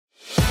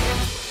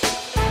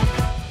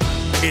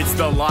It's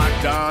the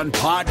Locked On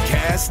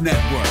Podcast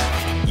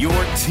Network, your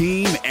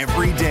team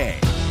every day.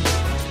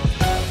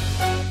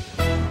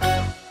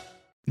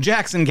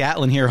 Jackson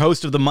Gatlin here,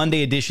 host of the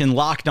Monday edition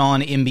Locked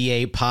On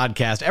NBA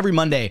podcast. Every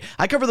Monday,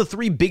 I cover the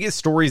three biggest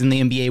stories in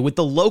the NBA with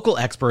the local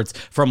experts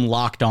from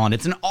Locked On.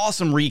 It's an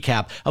awesome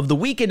recap of the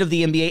weekend of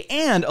the NBA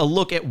and a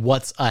look at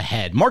what's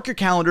ahead. Mark your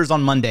calendars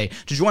on Monday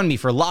to join me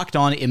for Locked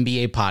On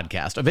NBA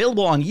podcast,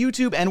 available on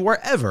YouTube and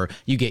wherever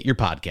you get your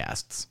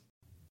podcasts.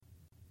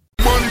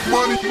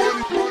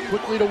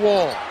 Quickly to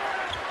Wall.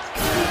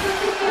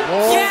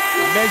 Wall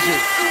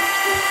measures.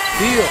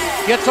 Beal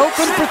gets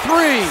open for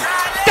three.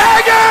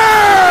 Dagger!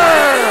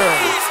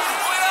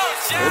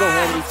 They don't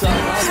have any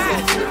time.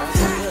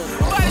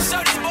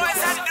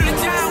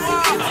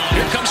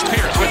 Here comes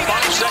Pierce with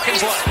 5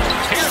 seconds left.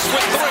 Pierce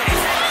with 3.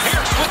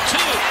 Pierce with 2.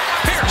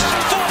 Pierce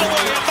fall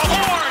away at the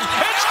horn.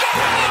 It's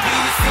gone!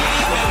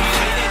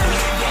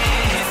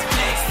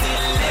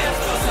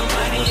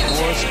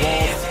 Morris,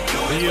 Wall,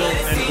 Beal,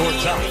 and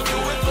Gortat.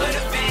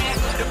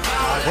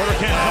 Porter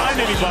can't find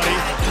anybody.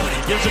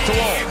 He gives it to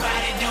Wall.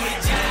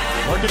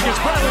 Working gets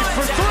Bradley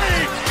for 3.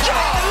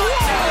 John Wall!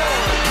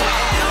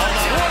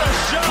 What a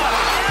shot!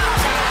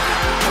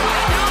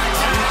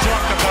 You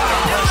talk about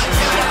pressure.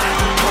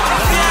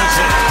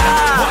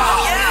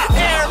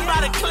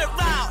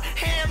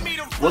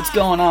 What's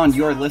going on?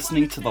 You're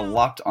listening to the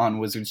Locked On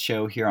Wizards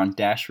show here on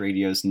Dash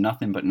Radio's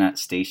Nothing But Net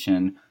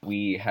station.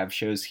 We have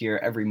shows here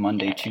every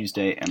Monday,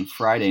 Tuesday, and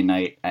Friday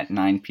night at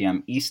 9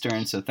 p.m.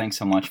 Eastern, so thanks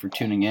so much for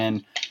tuning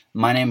in.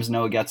 My name is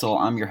Noah Getzel.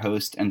 I'm your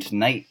host, and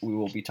tonight we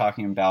will be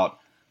talking about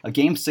a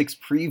Game 6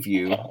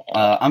 preview.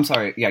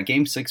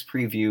 Game 6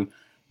 preview.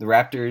 The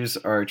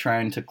Raptors are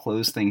trying to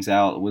close things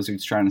out. The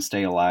Wizards trying to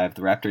stay alive.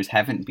 The Raptors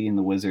haven't beaten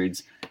the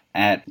Wizards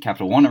at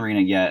Capital One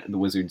Arena yet. The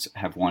Wizards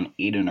have won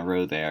 8 in a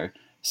row there.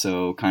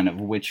 So kind of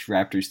which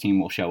Raptors team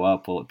will show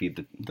up? Will it be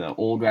the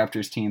old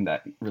Raptors team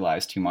that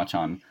relies too much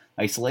on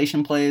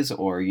isolation plays,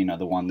 or,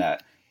 the one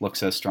that looks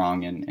so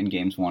strong in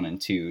games 1 and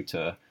 2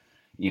 to,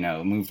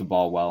 move the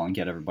ball well and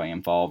get everybody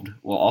involved?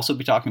 We'll also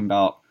be talking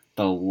about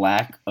the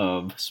lack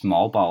of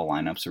small ball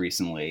lineups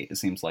recently. It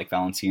seems like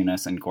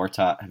Valanciunas and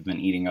Gortat have been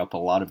eating up a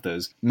lot of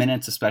those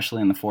minutes,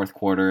 especially in the fourth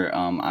quarter.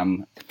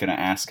 I'm going to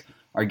ask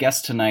our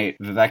guest tonight,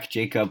 Vivek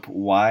Jacob,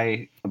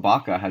 why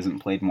Ibaka hasn't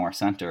played more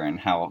center and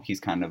how he's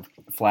kind of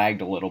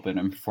flagged a little bit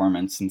in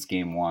performance since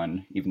game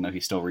 1, even though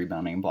he's still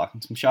rebounding and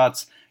blocking some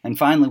shots. And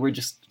finally, we're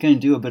just going to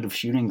do a bit of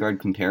shooting guard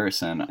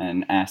comparison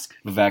and ask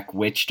Vivek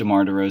which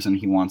DeMar DeRozan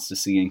he wants to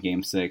see in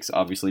game 6.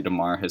 Obviously,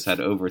 DeMar has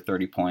had over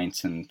 30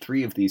 points in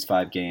 3 of these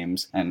 5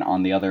 games. And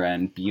on the other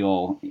end,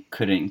 Beal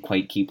couldn't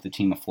quite keep the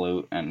team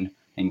afloat. And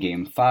in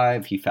game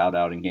 5, he fouled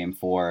out in game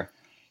 4.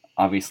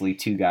 Obviously,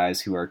 2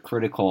 guys who are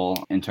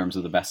critical in terms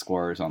of the best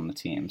scorers on the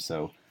team.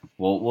 So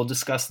we'll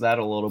discuss that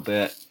a little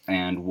bit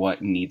and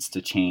what needs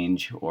to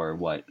change or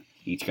what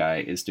each guy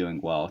is doing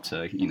well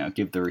to,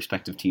 give the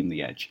respective team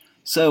the edge.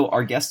 So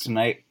our guest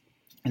tonight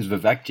is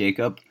Vivek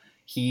Jacob.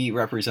 He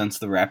represents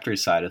the Raptors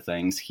side of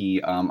things.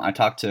 I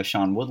talked to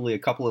Sean Woodley a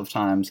couple of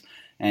times,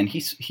 and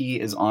he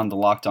is on the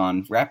Locked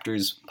On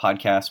Raptors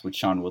podcast, which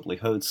Sean Woodley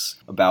hosts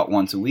about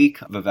once a week.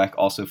 Vivek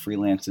also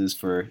freelances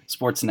for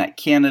Sportsnet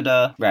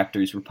Canada,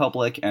 Raptors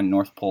Republic, and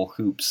North Pole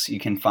Hoops. You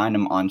can find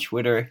him on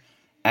Twitter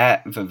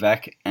at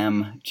Vivek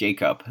M.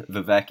 Jacob.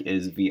 Vivek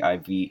is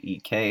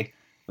Vivek.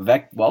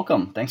 Vivek,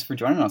 welcome. Thanks for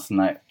joining us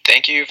tonight.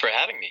 Thank you for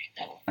having me.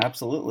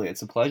 Absolutely.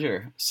 It's a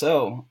pleasure.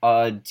 So,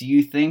 do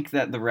you think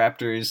that the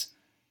Raptors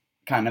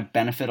kind of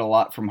benefit a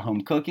lot from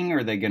home cooking, or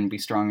are they going to be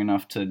strong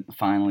enough to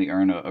finally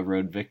earn a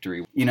road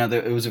victory?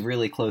 It was a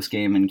really close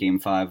game in Game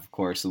 5, of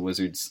course. The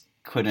Wizards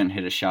couldn't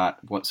hit a shot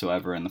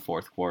whatsoever in the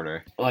fourth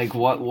quarter. Like,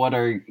 what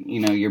are,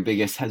 your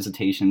biggest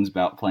hesitations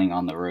about playing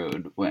on the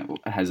road?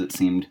 Has it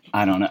seemed,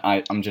 I don't know,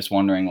 I'm just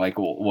wondering,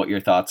 what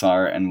your thoughts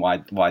are and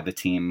why the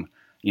team,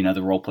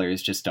 the role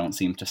players just don't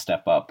seem to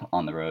step up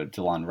on the road.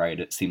 DeLon Wright,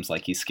 it seems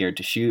like he's scared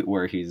to shoot,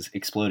 where he's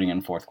exploding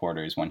in fourth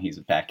quarters when he's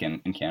back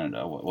in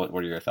Canada. What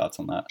are your thoughts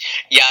on that?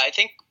 Yeah, I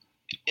think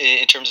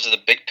in terms of the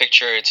big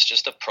picture, it's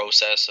just a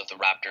process of the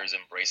Raptors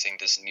embracing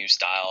this new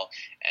style,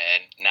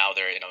 and now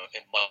they're in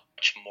a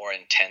much more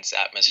intense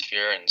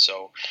atmosphere. And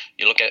so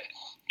you look at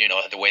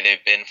the way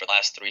they've been for the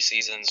last 3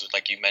 seasons,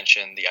 like you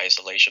mentioned, the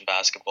isolation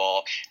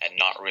basketball and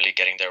not really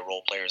getting their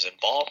role players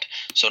involved.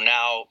 So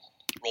now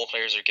role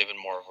players are given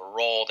more of a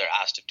role. They're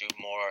asked to do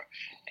more.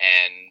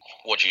 And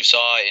what you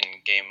saw in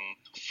game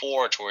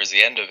 4 towards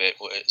the end of it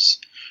was,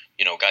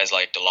 guys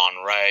like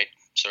DeLon Wright,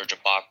 Serge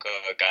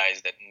Ibaka,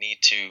 guys that need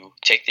to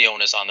take the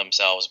onus on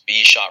themselves,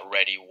 be shot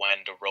ready when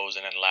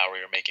DeRozan and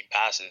Lowry are making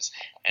passes.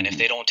 And if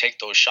they don't take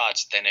those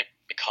shots, then it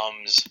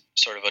becomes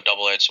sort of a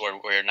double-edged sword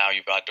where now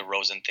you've got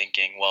DeRozan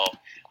thinking, well,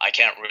 I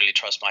can't really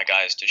trust my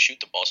guys to shoot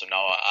the ball, so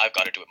now I've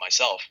got to do it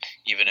myself,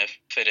 even if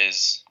it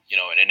is,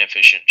 an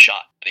inefficient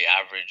shot, the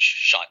average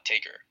shot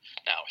taker.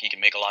 Now, he can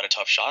make a lot of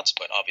tough shots,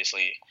 but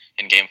obviously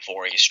in Game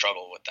 4, he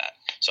struggled with that.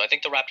 So I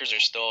think the Raptors are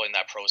still in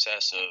that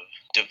process of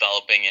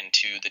developing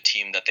into the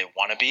team that they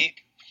want to be.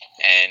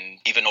 And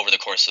even over the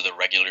course of the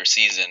regular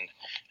season,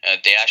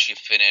 they actually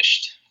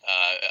finished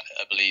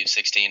I believe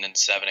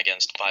 16-7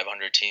 against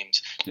 500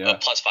 teams,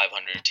 plus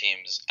 500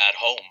 teams at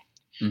home.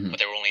 But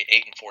they were only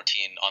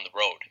 8-14 on the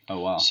road. Oh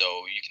wow! So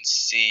you can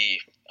see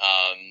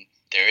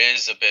there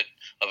is a bit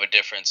of a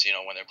difference,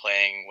 when they're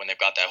playing, when they've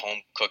got that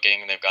home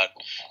cooking, they've got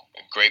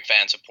great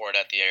fan support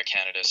at the Air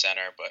Canada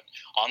Centre. But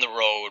on the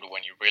road,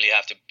 when you really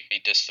have to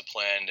be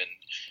disciplined and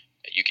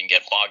you can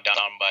get bogged down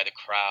by the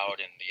crowd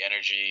and the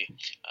energy,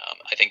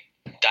 I think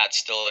that's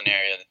still an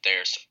area that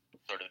they're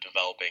sort of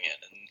developing in.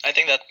 And I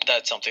think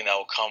that's something that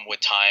will come with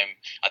time.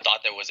 I thought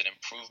there was an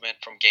improvement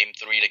from Game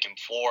 3 to Game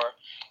 4.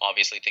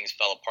 Obviously, things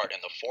fell apart in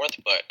the fourth,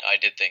 but I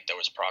did think there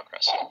was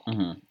progress.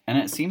 And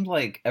it seemed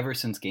like ever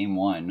since Game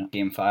 1,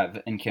 Game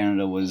 5 in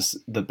Canada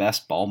was the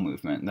best ball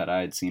movement that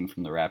I had seen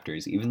from the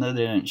Raptors. Even though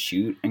they didn't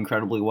shoot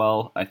incredibly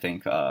well, I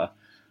think...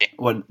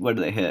 What did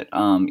they hit?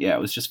 It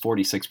was just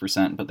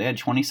 46%, but they had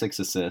 26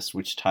 assists,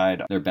 which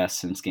tied their best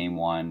since Game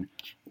 1.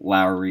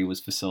 Lowry was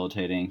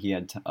facilitating. He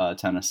had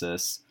 10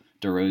 assists.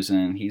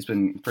 DeRozan, he's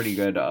been pretty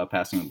good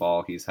passing the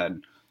ball. He's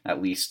had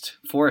at least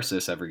 4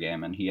 assists every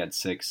game, and he had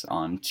 6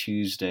 on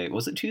Tuesday.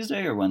 Was it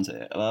Tuesday or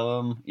Wednesday?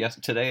 Yes,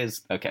 today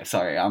is... Okay,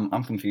 sorry,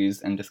 I'm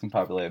confused and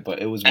discombobulated,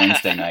 but it was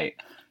Wednesday night.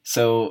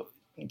 So,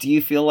 do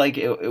you feel like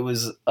it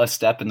was a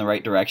step in the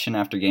right direction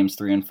after Games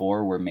 3 and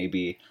 4, where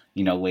maybe...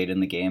 late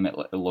in the game,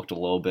 it looked a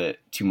little bit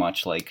too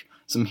much like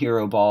some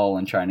hero ball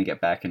and trying to get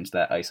back into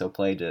that ISO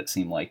play? Did it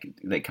seem like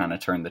they kind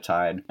of turned the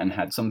tide and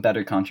had some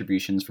better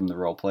contributions from the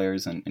role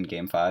players in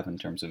Game 5 in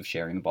terms of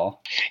sharing the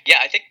ball? Yeah,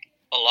 I think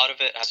a lot of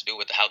it has to do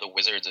with how the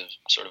Wizards have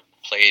sort of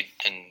played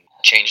and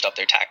changed up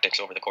their tactics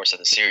over the course of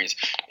the series.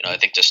 I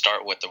think to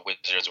start with, the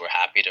Wizards were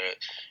happy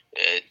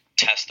to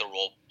test the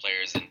role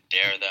players and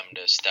dare them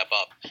to step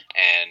up.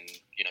 And,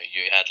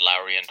 you had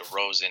Lowry and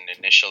DeRozan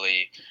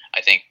initially.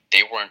 I think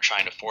they weren't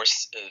trying to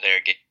force their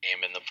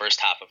game in the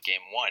first half of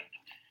Game 1.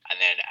 And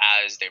then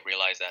as they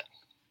realized that,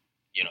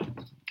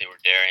 they were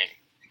daring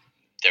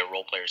their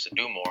role players to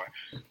do more,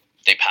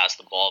 they passed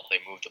the ball, they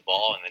moved the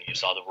ball, and then you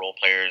saw the role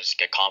players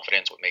get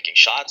confidence with making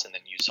shots, and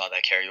then you saw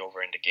that carry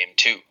over into Game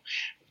 2.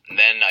 And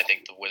then I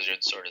think the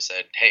Wizards sort of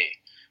said, hey,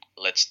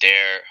 let's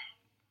dare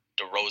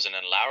DeRozan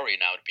and Lowry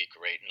now to be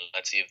great, and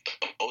let's see if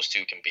those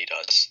two can beat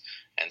us.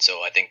 And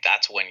so I think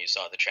that's when you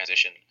saw the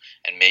transition,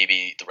 and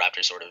maybe the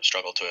Raptors sort of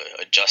struggled to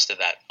adjust to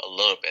that a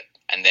little bit.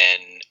 And then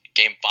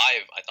Game 5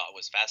 I thought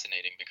was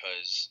fascinating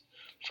because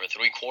for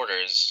 3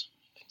 quarters,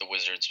 the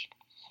Wizards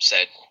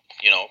said,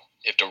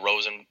 if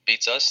DeRozan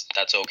beats us,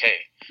 that's okay.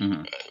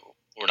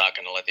 We're not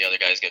going to let the other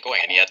guys get going.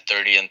 And he had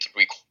 30 and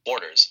 3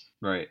 quarters.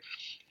 Right.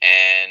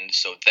 And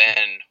so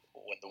then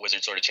when the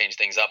Wizards sort of changed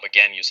things up,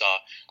 again, you saw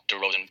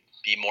DeRozan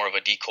be more of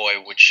a decoy,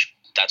 which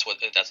that's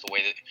the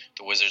way that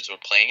the Wizards were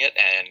playing it.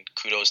 And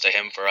kudos to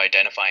him for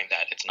identifying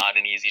that. It's not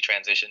an easy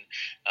transition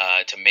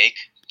to make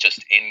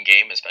just in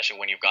game, especially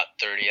when you've got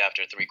 30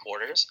 after 3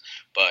 quarters.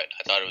 But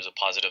I thought it was a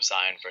positive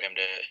sign for him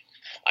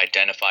to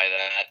identify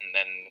that. And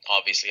then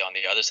obviously on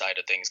the other side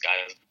of things,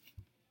 guys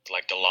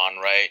like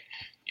DeLon Wright,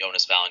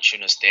 Jonas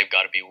Valanciunas, they've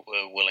got to be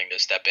willing to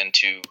step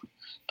into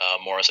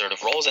more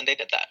assertive roles, and they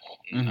did that.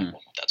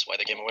 That's why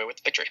they came away with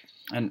the victory.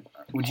 And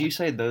would you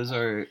say those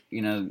are,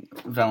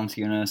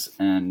 Valanciunas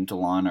and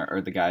DeLon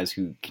are the guys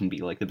who can be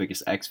like the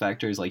biggest X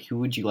factors? Like, who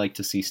would you like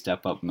to see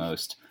step up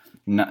most,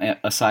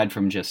 aside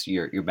from just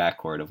your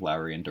backcourt of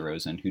Lowry and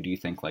DeRozan? Who do you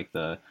think like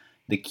the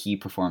key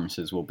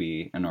performances will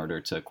be in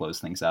order to close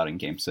things out in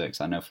Game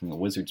 6? I know from the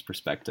Wizards'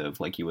 perspective,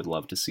 like you would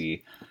love to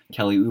see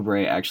Kelly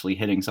Oubre actually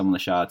hitting some of the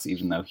shots,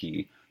 even though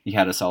he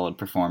had a solid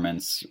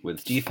performance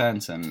with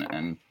defense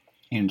and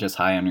just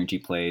high energy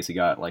plays. He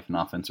got like an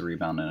offensive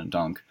rebound and a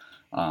dunk.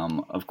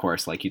 Of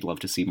course, like you'd love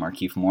to see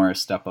Markieff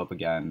Morris step up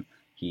again.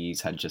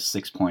 He's had just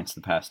 6 points the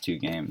past 2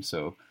 games.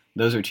 So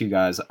those are 2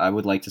 guys. I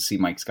would like to see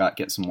Mike Scott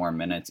get some more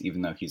minutes,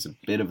 even though he's a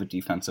bit of a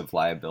defensive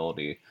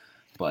liability.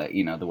 But,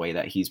 the way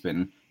that he's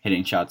been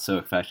hitting shots so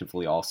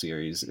effectively all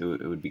series, it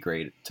would be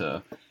great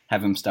to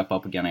have him step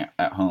up again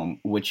at home.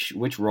 Which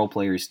role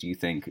players do you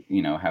think,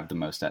 have the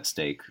most at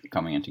stake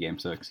coming into Game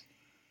 6?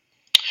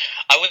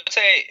 I would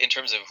say in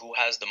terms of who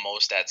has the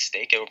most at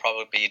stake, it would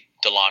probably be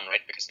DeLon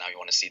Wright, because now you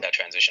want to see that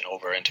transition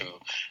over into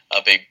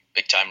a big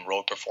time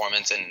road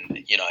performance.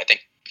 And, I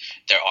think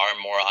there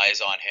are more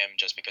eyes on him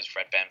just because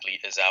Fred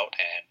VanVleet is out.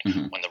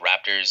 And when the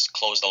Raptors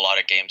closed a lot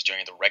of games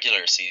during the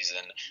regular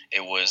season,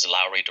 it was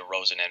Lowry,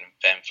 DeRozan, and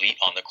VanVleet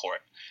on the court.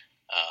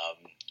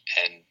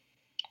 And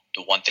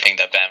the one thing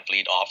that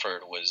VanVleet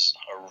offered was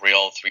a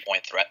real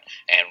 3-point threat,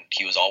 and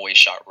he was always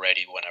shot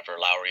ready whenever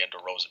Lowry and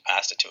DeRozan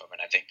passed it to him.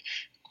 And I think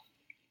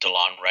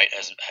DeLon Wright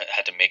has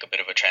had to make a bit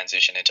of a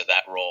transition into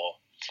that role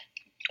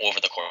over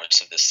the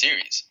course of this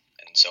series.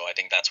 And so I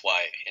think that's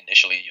why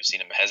initially you've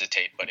seen him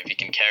hesitate. But if he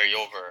can carry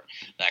over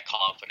that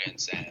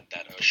confidence and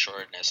that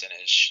assuredness in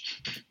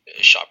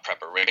his shot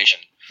preparation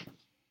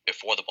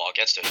before the ball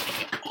gets to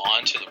him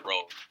onto the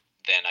road,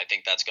 then I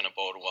think that's going to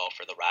bode well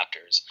for the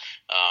Raptors.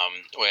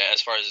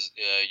 As far as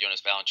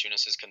Jonas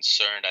Valanciunas is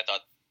concerned, I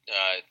thought,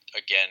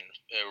 again,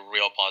 a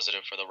real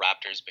positive for the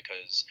Raptors,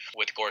 because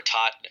with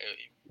Gortat,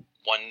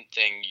 one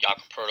thing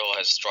Jakob Poeltl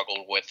has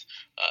struggled with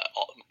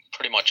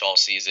pretty much all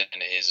season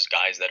is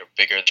guys that are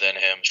bigger than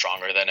him,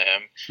 stronger than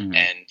him,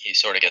 and he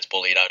sort of gets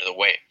bullied out of the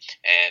way.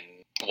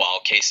 And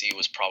while Casey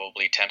was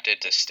probably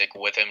tempted to stick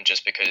with him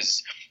just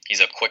because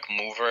he's a quick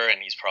mover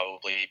and he's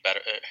probably better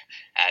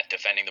at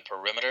defending the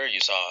perimeter, you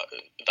saw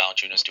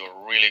Valanciunas do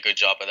a really good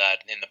job of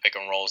that in the pick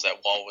and rolls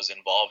that Wall was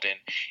involved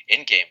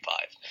in Game 5.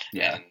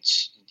 Yeah. And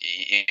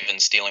even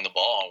stealing the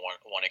ball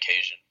on one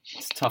occasion.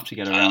 It's tough to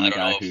get around a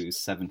guy who's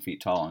 7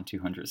 feet tall and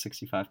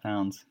 265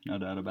 pounds, no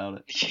doubt about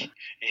it.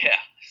 Yeah,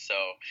 so,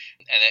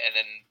 and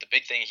then the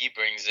big thing he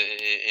brings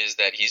is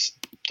that he's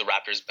the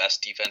Raptors'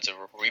 best defensive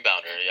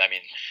rebounder. I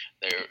mean,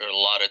 there are a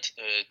lot of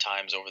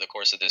times over the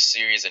course of this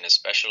series, and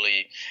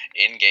especially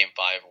in Game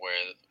 5, where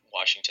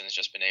Washington's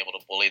just been able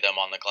to bully them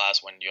on the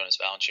glass when Jonas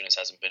Valanciunas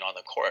hasn't been on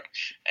the court.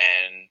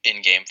 And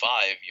in Game 5,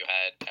 you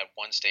had, at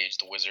one stage,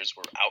 the Wizards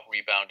were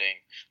out-rebounding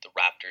the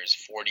Raptors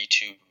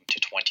 42-21.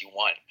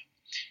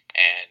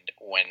 And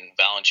when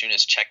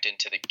Valanciunas checked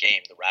into the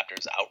game, the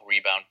Raptors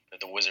out-rebounded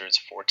the Wizards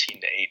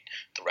 14-8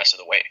 the rest of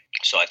the way.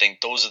 So I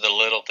think those are the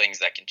little things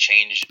that can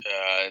change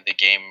the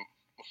game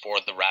for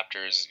the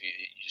Raptors.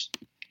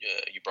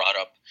 You brought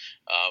up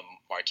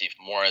Markieff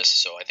Morris,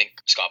 so I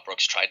think Scott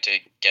Brooks tried to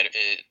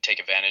take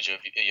advantage of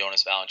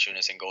Jonas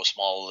Valanciunas and go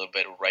small a little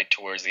bit right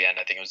towards the end.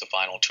 I think it was the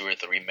final 2 or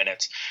 3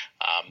 minutes,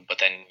 but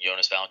then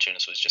Jonas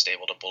Valanciunas was just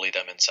able to bully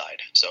them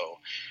inside. So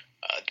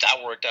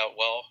that worked out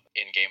well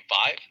in Game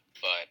 5.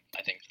 But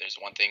I think there's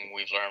one thing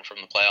we've learned from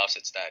the playoffs,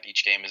 it's that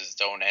each game is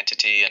its own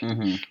entity, and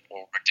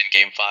what worked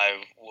in Game 5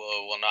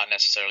 will not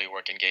necessarily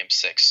work in Game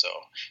 6. So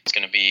it's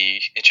going to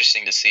be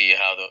interesting to see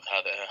how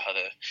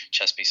the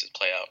chess pieces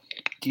play out.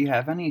 Do you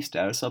have any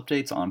status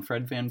updates on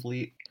Fred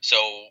VanVleet? So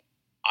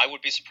I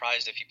would be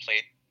surprised if he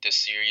played this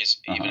series,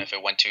 even if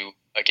it went to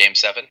a Game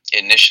 7.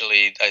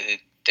 Initially,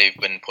 they've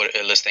been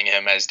listing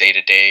him as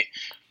day-to-day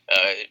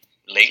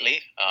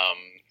lately,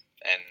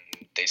 and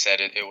they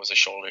said it was a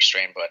shoulder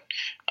strain, but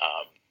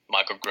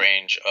Michael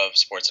Grange of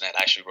Sportsnet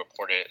actually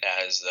reported it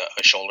as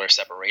a shoulder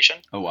separation.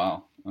 Oh,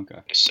 wow.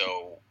 Okay.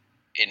 So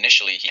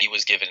initially he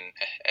was given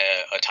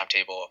a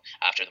timetable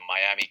after the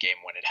Miami game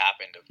when it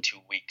happened of 2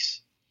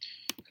 weeks,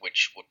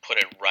 which would put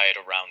it right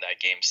around that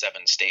Game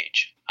 7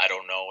 stage. I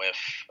don't know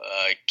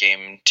if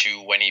Game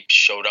 2, when he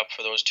showed up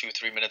for those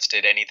 2-3 minutes,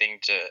 did anything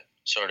to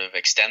sort of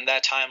extend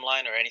that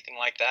timeline or anything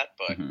like that,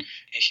 but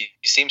he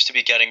seems to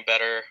be getting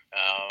better.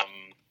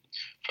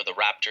 For the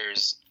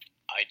Raptors,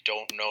 I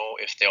don't know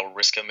if they'll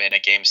risk him in a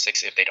Game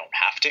 6 if they don't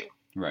have to.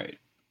 Right.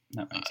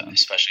 That makes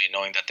sense. Especially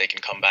knowing that they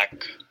can come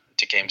back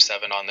to Game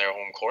 7 on their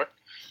home court.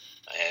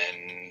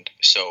 And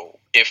so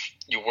if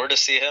you were to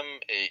see him,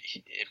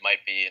 it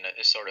might be in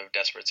a sort of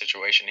desperate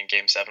situation in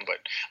Game 7, but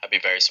I'd be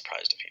very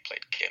surprised if he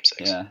played Game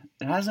 6. Yeah,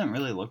 it hasn't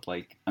really looked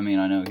like, I mean,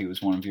 I know he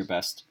was one of your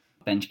best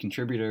bench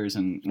contributors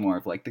and more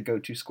of like the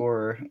go-to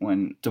scorer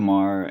when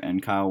DeMar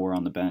and Kyle were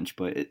on the bench,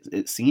 but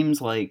it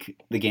seems like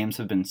the games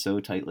have been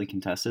so tightly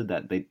contested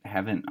that they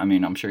haven't, I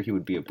mean, I'm sure he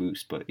would be a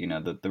boost, but you know,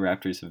 the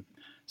Raptors have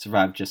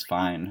survived just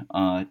fine.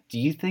 Do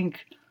you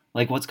think,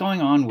 like, what's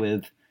going on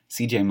with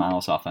CJ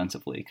Miles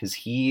offensively? Because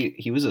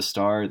he was a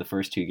star the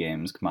first 2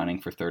 games, combining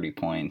for 30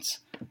 points,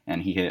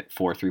 and he hit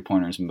 4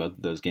 3-pointers in both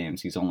of those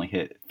games. He's only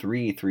hit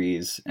 3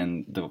 threes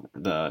in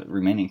the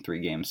remaining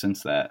 3 games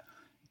since that.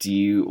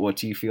 What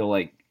do you feel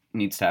like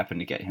needs to happen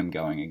to get him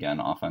going again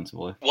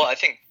offensively? Well, I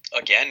think,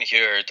 again,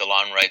 here,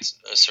 DeLon Wright's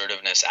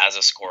assertiveness as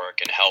a scorer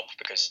can help,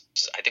 because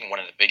I think one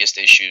of the biggest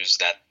issues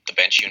that the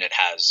bench unit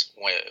has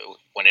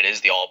when it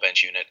is the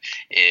all-bench unit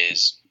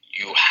is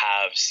you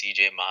have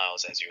CJ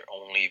Miles as your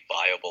only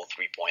viable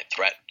 3-point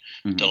threat.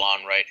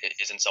 DeLon Wright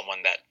isn't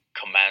someone that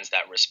commands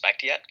that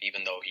respect yet,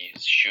 even though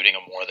he's shooting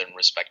a more than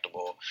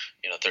respectable,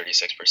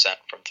 36%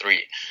 from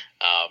 3.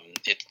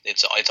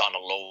 It's on a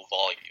low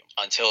volume.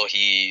 Until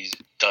he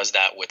does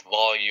that with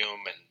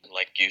volume and,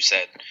 like you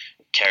said,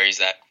 carries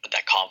that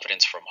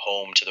confidence from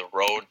home to the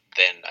road,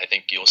 then I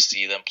think you'll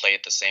see them play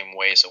it the same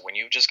way. So when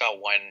you've just got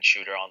one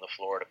shooter on the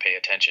floor to pay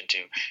attention to,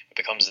 it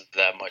becomes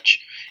that much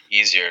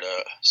easier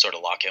to sort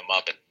of lock him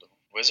up. And the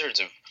Wizards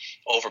have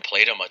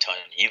overplayed him a ton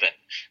even,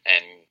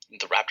 and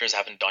the Raptors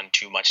haven't done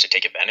too much to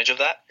take advantage of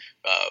that,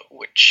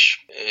 which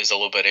is a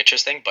little bit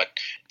interesting. But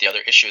the other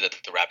issue that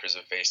the Raptors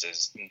have faced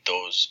is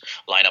those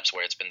lineups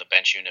where it's been the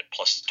bench unit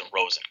plus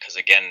DeRozan, because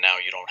again, now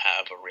you don't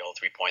have a real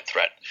 3-point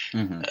threat.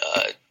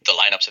 The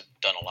lineups have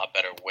done a lot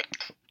better with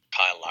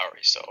Kyle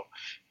Lowry, so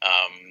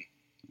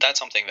that's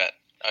something that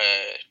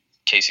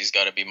Casey's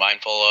got to be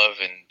mindful of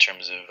in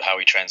terms of how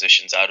he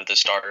transitions out of the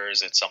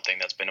starters. It's something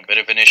that's been a bit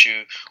of an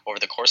issue over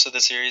the course of the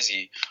series.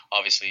 He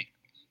obviously,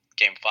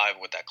 Game 5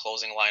 with that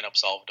closing lineup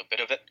solved a bit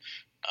of it.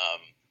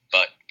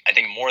 But I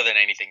think more than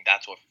anything,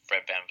 that's what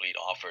Fred VanVleet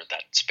offered,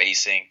 that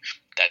spacing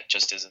that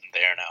just isn't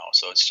there now.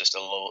 So it's just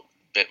a little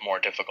bit more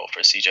difficult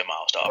for CJ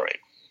Miles to operate.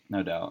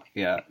 No doubt.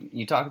 Yeah.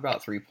 You talk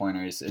about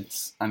 3-pointers.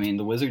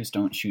 The Wizards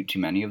don't shoot too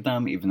many of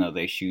them, even though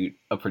they shoot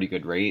a pretty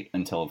good rate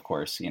until, of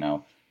course,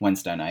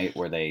 Wednesday night,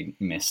 where they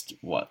missed,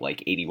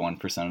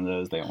 81% of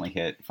those. They only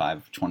hit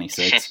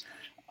 526.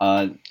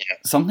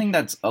 Something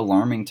that's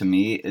alarming to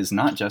me is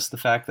not just the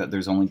fact that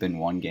there's only been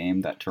one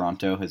game that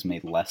Toronto has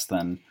made less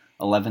than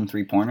 11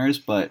 3-pointers,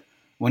 but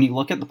when you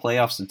look at the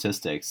playoff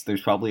statistics,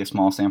 there's probably a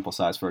small sample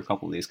size for a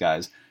couple of these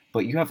guys,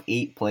 but you have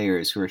 8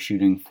 players who are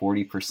shooting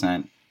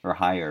 40% or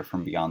higher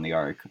from beyond the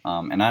arc.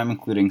 And I'm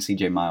including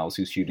CJ Miles,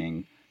 who's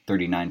shooting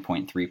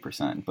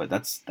 39.3%, but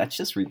that's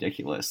just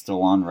ridiculous.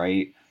 DeLon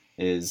Wright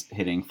is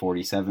hitting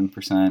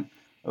 47%,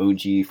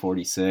 OG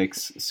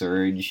 46,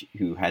 Serge,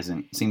 who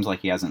seems like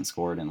he hasn't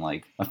scored in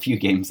like a few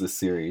games this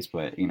series,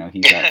 but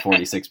he's at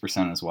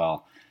 46% as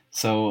well.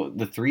 So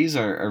the threes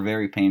are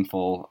very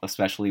painful,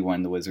 especially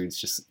when the Wizards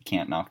just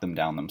can't knock them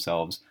down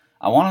themselves.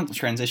 I wanted to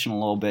transition a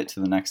little bit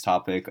to the next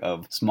topic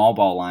of small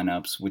ball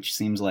lineups, which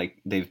seems like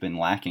they've been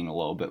lacking a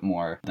little bit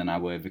more than I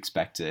would have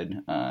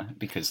expected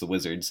because the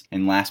Wizards,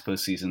 in last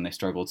postseason, they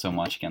struggled so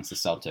much against the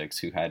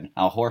Celtics, who had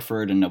Al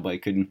Horford and nobody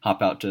could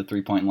hop out to the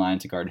three-point line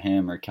to guard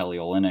him, or Kelly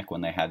Olynyk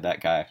when they had that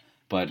guy.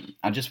 But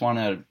I just want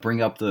to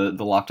bring up the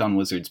Locked On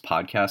Wizards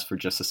podcast for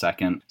just a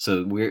second.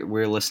 So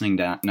we're listening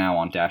now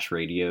on Dash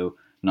Radio,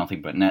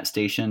 Nothing But Net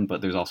Station,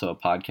 but there's also a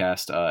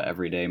podcast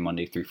every day,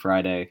 Monday through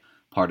Friday,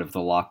 part of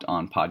the Locked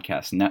On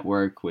Podcast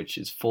Network, which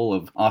is full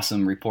of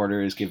awesome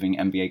reporters giving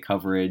NBA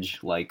coverage,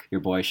 like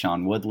your boy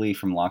Sean Woodley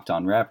from Locked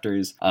On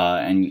Raptors.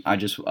 And I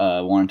just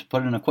wanted to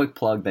put in a quick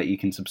plug that you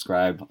can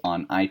subscribe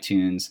on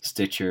iTunes,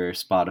 Stitcher,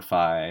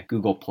 Spotify,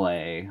 Google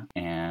Play,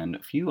 and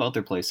a few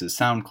other places,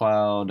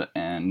 SoundCloud,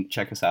 and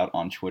check us out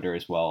on Twitter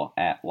as well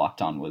at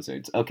Locked On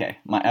Wizards. Okay,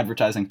 my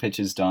advertising pitch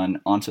is done.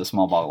 Onto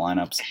small ball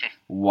lineups.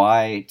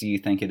 Why do you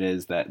think it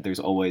is that there's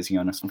always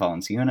Jonas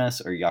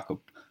Valanciunas or Jakob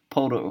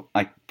Poeltl,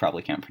 I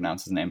probably can't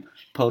pronounce his name.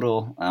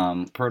 Poeltl,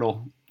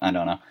 I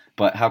don't know.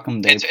 But how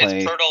come they play...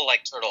 It's Poeltl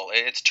like turtle.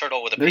 It's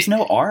turtle with a There's P.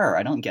 no R.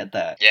 I don't get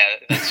that. Yeah,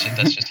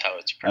 that's just how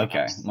it's pronounced.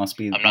 Okay, must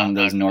be one of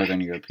those Northern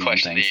European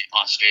things. The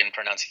Austrian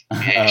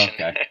pronunciation.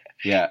 Okay,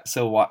 yeah.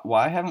 So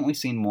why haven't we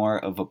seen more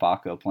of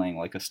Ibaka playing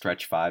like a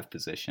stretch 5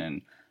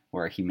 position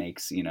where he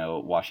makes,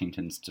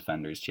 Washington's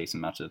defenders chase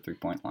him out to the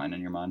three-point line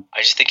in your mind?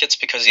 I just think it's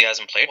because he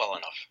hasn't played well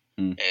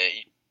enough.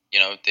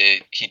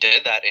 He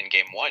did that in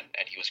Game 1,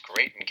 and he was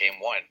great in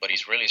Game 1, but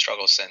he's really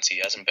struggled since. He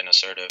hasn't been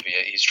assertive.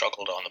 He's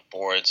struggled on the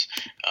boards.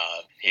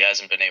 He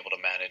hasn't been able to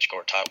manage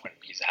Gortat when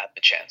he's had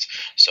the chance.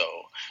 So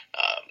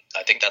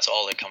I think that's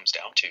all it comes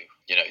down to.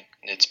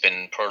 It's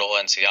been Poeltl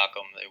and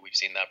Siakam. We've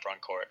seen that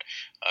front court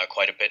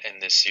quite a bit in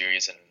this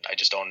series, and I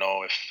just don't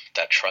know if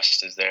that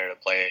trust is there to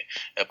play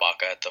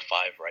Ibaka at the 5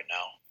 right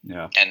now.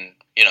 Yeah. And,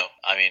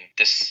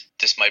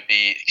 this might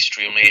be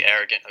extremely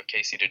arrogant of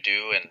Casey to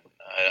do, and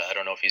I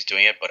don't know if he's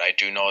doing it, but I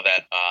do know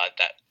that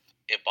that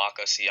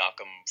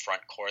Ibaka-Siakam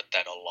front court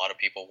that a lot of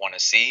people want to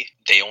see,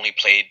 they only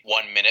played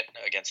 1 minute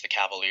against the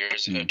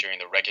Cavaliers during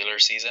the regular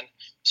season.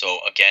 So,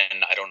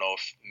 again, I don't know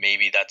if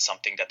maybe that's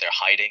something that they're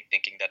hiding,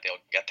 thinking that they'll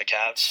get the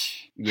Cavs.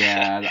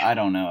 Yeah, I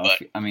don't know.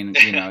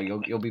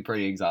 But, you'll be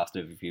pretty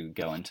exhaustive if you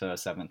go into a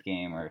 7th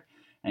game or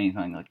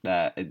anything like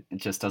that. It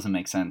just doesn't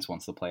make sense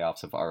once the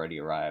playoffs have already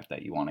arrived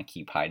that you want to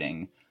keep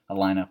hiding a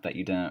lineup that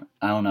you didn't.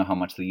 I don't know how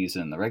much they use it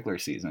in the regular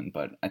season,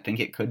 but I think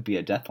it could be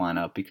a death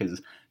lineup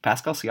because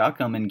Pascal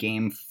Siakam in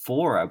Game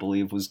 4, I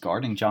believe, was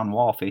guarding John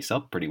Wall face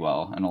up pretty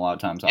well, and a lot of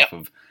times off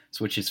of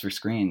switches for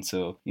screens.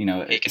 So,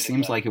 it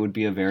seems like it would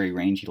be a very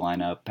rangy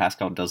lineup.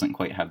 Pascal doesn't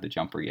quite have the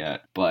jumper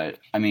yet, but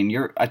I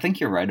think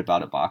you're right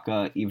about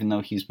Ibaka. Even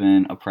though he's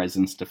been a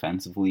presence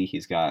defensively,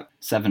 he's got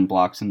 7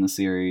 blocks in the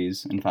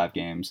series in 5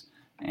 games.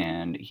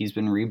 And he's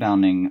been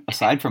rebounding,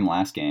 aside from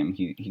last game,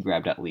 he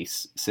grabbed at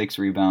least 6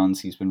 rebounds.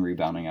 He's been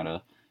rebounding at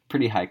a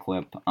pretty high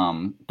clip.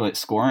 But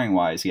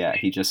scoring-wise,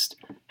 he just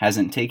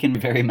hasn't taken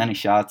very many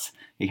shots.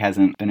 He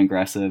hasn't been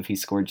aggressive. He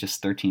scored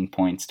just 13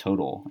 points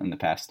total in the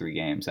past 3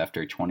 games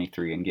after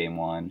 23 in Game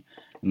 1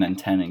 and then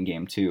 10 in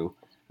Game 2.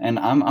 And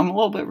I'm a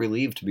little bit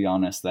relieved, to be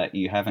honest, that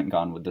you haven't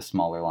gone with the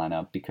smaller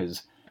lineup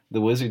because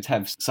the Wizards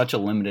have such a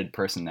limited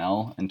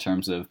personnel in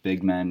terms of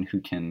big men who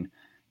can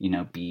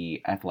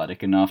be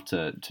athletic enough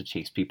to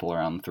chase people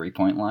around the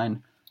three-point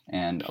line.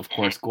 And, of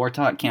course,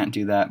 Gortat can't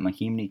do that.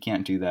 Mahinmi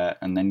can't do that.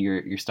 And then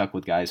you're stuck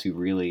with guys who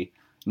really,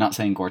 not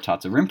saying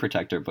Gortat's a rim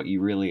protector, but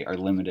you really are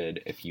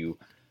limited if you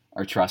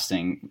are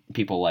trusting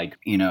people like,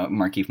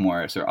 Markieff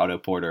Morris or Otto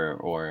Porter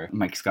or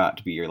Mike Scott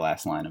to be your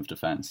last line of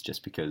defense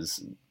just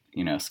because,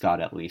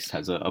 Scott at least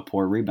has a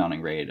poor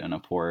rebounding rate and a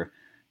poor,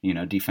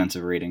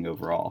 defensive rating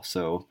overall.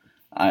 So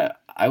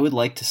I would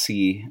like to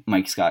see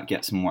Mike Scott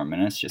get some more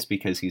minutes just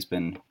because he's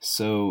been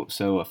so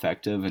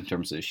effective in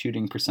terms of his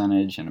shooting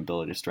percentage and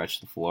ability to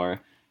stretch the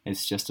floor.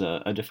 It's just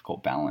a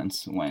difficult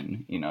balance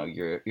when,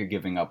 you're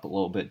giving up a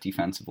little bit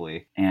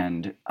defensively.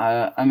 And,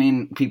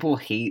 people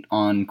hate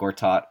on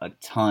Gortat a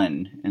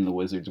ton in the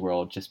Wizards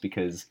world just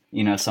because,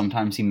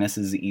 sometimes he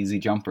misses the easy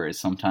jumpers.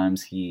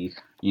 Sometimes he,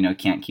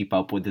 can't keep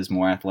up with his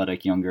more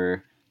athletic,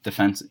 younger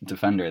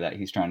defender that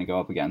he's trying to go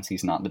up against.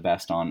 He's not the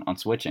best on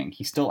switching.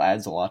 He still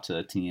adds a lot to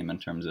the team in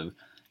terms of,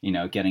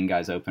 getting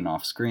guys open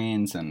off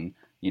screens, and,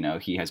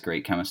 he has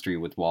great chemistry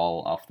with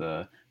Wall off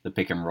the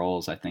pick and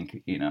rolls. I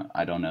think,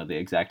 I don't know the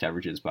exact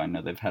averages, but I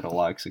know they've had a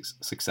lot of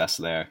success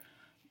there.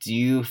 Do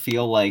you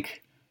feel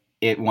like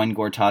when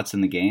Gortat's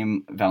in the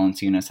game,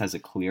 Valanciunas has a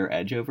clear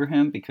edge over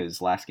him?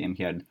 Because last game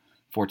he had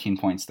 14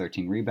 points,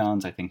 13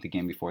 rebounds. I think the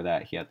game before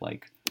that he had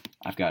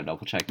I've got to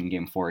double check. In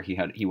game 4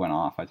 he went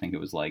off. I think it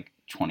was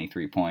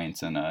 23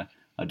 points and a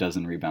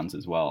dozen rebounds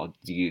as well.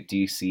 Do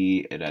you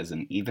see it as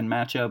an even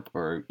matchup,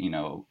 or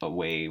a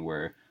way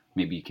where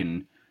maybe you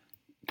can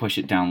push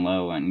it down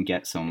low and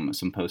get some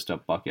post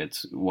up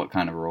buckets? What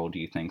kind of role do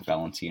you think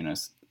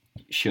Valanciunas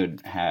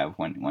should have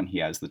when he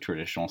has the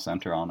traditional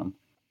center on him?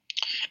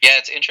 Yeah,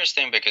 it's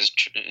interesting because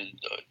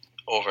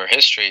over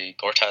history,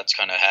 Gortat's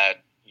kind of had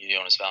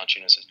Jonas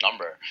Valanciunas'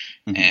 number,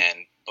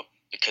 and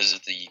because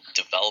of the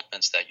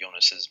developments that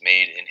Jonas has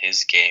made in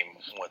his game,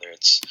 whether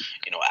it's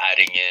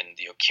adding in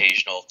the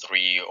occasional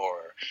three,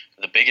 or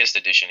the biggest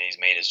addition he's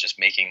made is just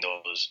making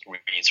those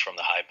reads from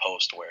the high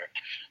post where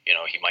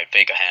he might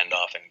fake a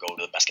handoff and go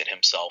to the basket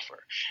himself, or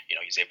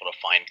he's able to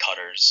find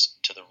cutters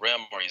to the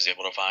rim, or he's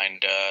able to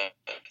find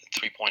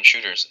 3-point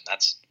shooters, and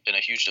that's been a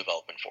huge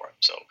development for him.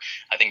 So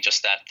I think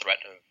just that threat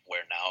of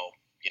where now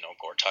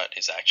Gortat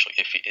is actually,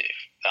 if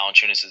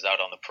Valanciunas is out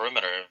on the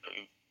perimeter,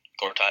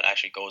 Gortat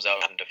actually goes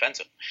out and defends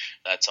him.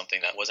 That's something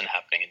that wasn't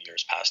happening in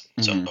years past.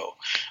 So,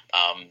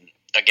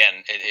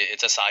 again,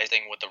 it's a size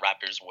thing with the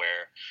Raptors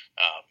where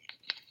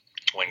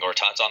when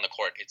Gortat's on the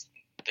court,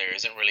 there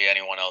isn't really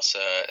anyone else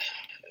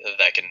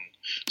that can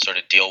sort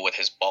of deal with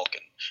his bulk,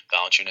 and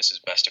Valanciunas is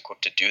best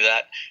equipped to do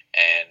that.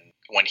 And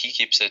when he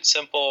keeps it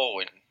simple,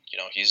 when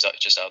he's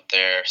just out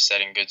there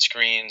setting good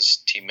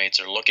screens,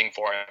 teammates are looking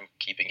for him,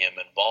 keeping him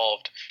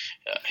involved,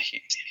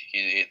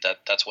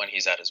 that's when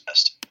he's at his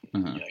best.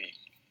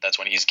 That's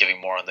when he's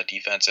giving more on the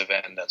defensive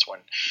end. That's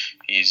when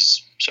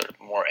he's sort of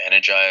more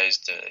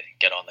energized to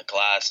get on the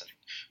glass and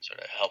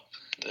sort of help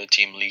the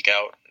team leak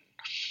out.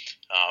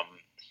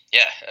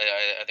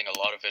 I think a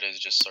lot of it is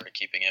just sort of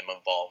keeping him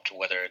involved,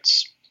 whether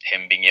it's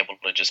him being able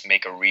to just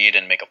make a read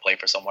and make a play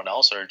for someone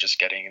else, or just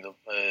getting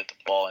the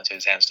ball into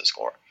his hands to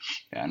score.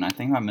 Yeah, and I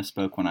think I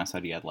misspoke when I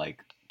said he had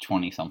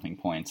 20-something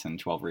points and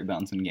 12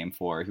 rebounds in Game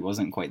 4. He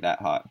wasn't quite that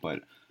hot,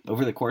 but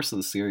over the course of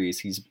the series,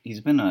 he's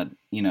been a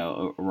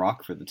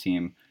rock for the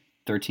team.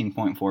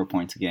 13.4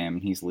 points a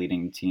game. He's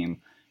leading the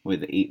team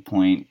with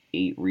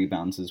 8.8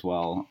 rebounds as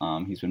well.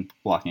 He's been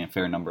blocking a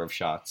fair number of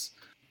shots.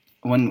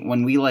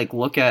 When we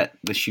look at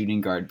the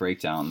shooting guard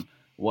breakdown,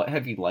 what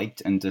have you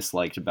liked and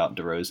disliked about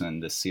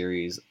DeRozan this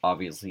series?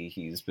 Obviously,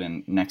 he's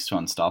been next to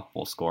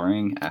unstoppable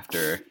scoring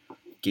after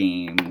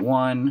Game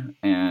 1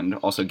 and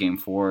also Game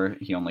 4.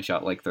 He only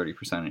shot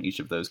 30% in each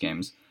of those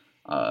games.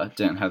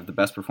 Didn't have the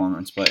best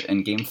performance, but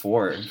in Game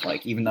 4,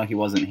 even though he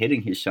wasn't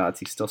hitting his shots,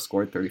 he still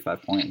scored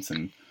 35 points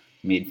and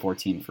made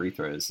 14 free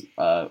throws.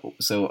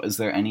 So is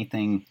there any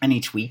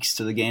tweaks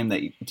to the game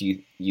that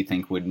you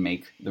think would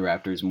make the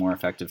Raptors a more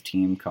effective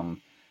team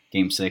come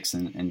Game 6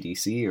 in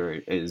DC,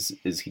 or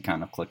is he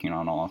kind of clicking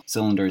on all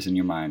cylinders in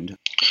your mind?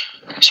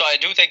 So I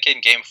do think in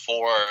Game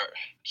 4,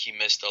 he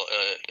missed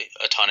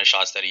a ton of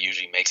shots that he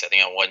usually makes. I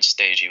think at one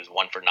stage he was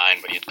 1 for 9,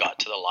 but he had got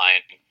to the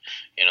line,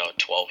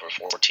 12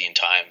 or 14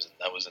 times, and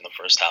that was in the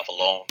first half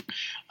alone.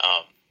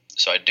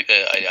 So I do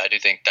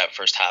think that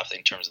first half,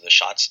 in terms of the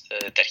shots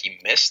that he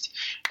missed,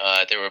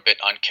 they were a bit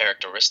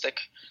uncharacteristic.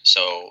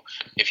 So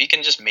if he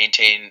can just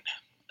maintain,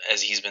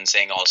 as he's been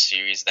saying all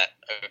series, that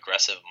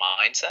aggressive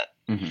mindset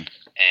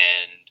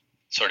and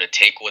sort of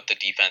take what the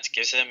defense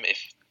gives him,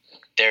 if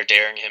they're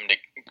daring him to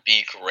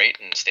be great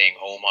and staying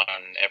home on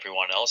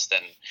everyone else,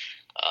 then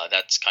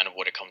that's kind of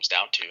what it comes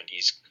down to, and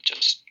he's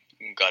just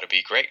got to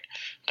be great.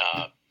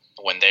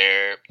 When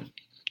they're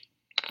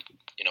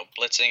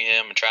blitzing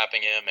him and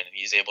trapping him and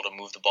he's able to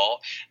move the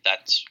ball,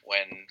 that's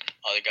when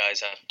other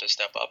guys have to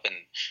step up and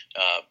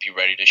be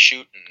ready to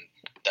shoot, and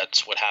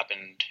that's what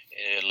happened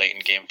late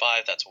in Game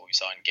 5. That's what we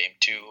saw in Game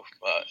 2.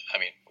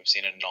 We've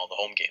seen it in all the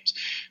home games.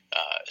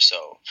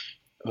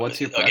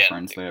 What's your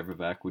preference there,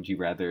 Vivek? Would you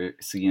rather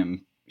see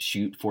him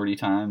shoot 40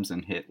 times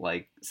and hit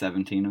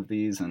 17 of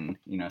these and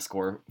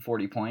score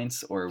 40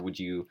 points, or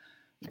do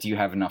you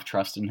have enough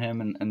trust in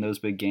him in those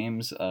big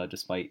games,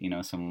 despite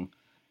some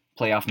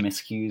playoff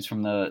miscues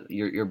from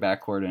your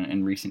backcourt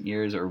in recent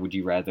years, or would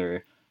you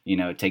rather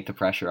take the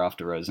pressure off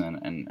DeRozan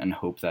and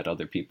hope that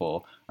other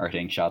people are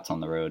hitting shots on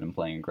the road and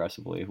playing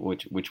aggressively?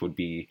 Which would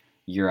be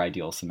your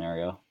ideal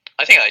scenario?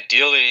 I think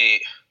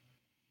ideally,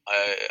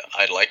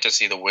 I'd like to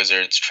see the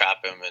Wizards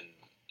trap him, and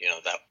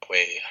that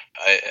way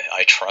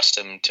I trust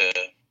him to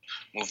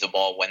move the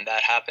ball when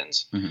that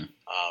happens.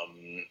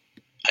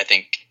 I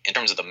think in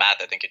terms of the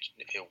math, I think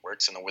it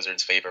works in the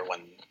Wizards' favor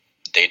when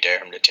they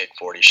dare him to take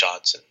 40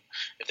 shots, and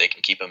if they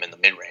can keep him in the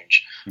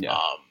mid-range. Yeah.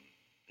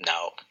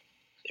 Now,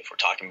 if we're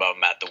talking about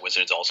math, the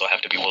Wizards also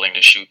have to be willing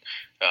to shoot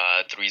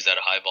threes at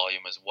a high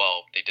volume as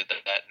well. They did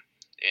that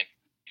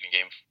in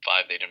Game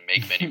 5. They didn't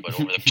make many, but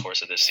over the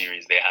course of this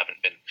series, they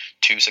haven't been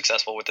too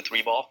successful with the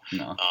three ball.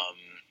 No.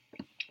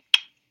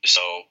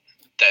 So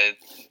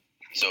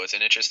it's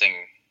an interesting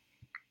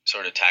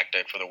sort of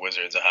tactic for the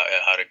Wizards,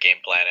 how to game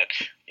plan it.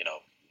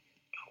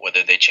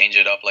 whether they change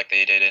it up like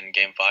they did in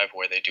Game 5,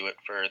 where they do it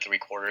for 3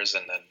 quarters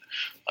and then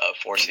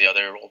force the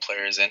other role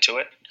players into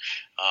it.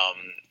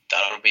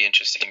 That'll be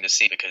interesting to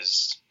see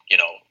because,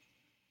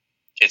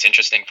 it's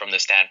interesting from the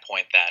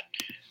standpoint that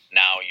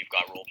now you've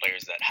got role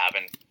players that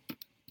haven't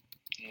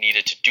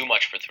needed to do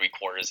much for 3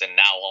 quarters, and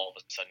now all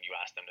of a sudden you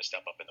ask them to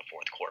step up in the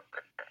 4th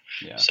quarter.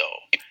 Yeah. So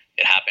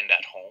it happened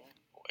at home.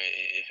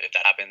 If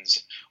that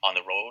happens on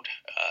the road,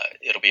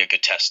 it'll be a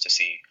good test to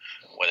see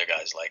whether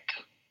guys like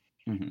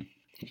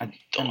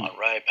DeLon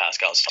Wright,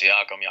 Pascal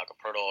Siakam, Jakob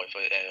Poeltl,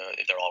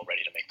 if they're all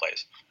ready to make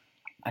plays.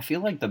 I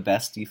feel like the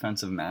best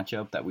defensive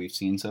matchup that we've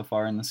seen so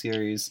far in the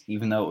series,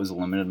 even though it was a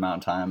limited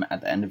amount of time, at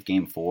the end of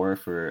Game 4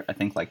 for, I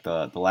think, like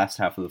the last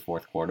half of the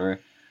 4th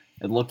quarter,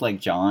 it looked like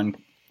John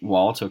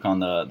Wall took on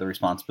the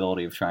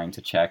responsibility of trying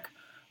to check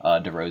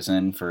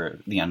DeRozan for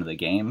the end of the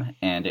game,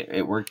 and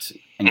it worked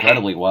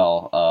incredibly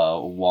well.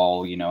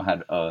 Wall,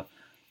 had a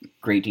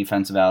great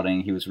defensive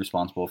outing. He was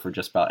responsible for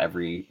just about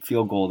every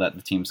field goal that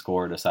the team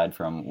scored, aside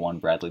from one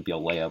Bradley Beal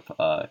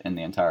layup in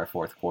the entire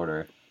 4th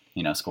quarter,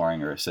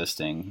 scoring or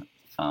assisting.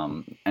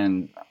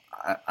 And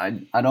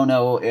I don't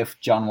know if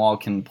John Wall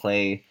can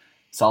play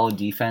solid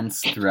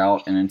defense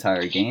throughout an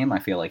entire game. I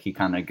feel like he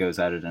kind of goes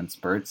at it in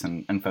spurts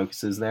and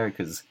focuses there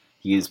because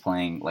he is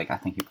playing, I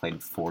think he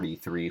played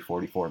 43,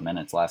 44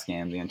 minutes last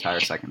game, the entire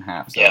second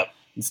half. So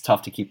It's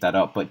tough to keep that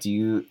up. But do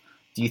you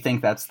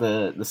think that's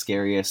the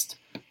scariest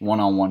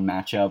one-on-one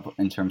matchup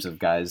in terms of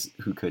guys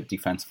who could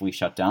defensively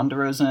shut down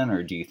DeRozan?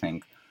 Or do you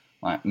think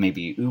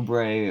maybe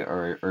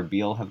Oubre or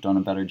Beal have done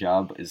a better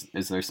job?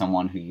 Is there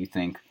someone who you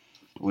think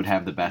would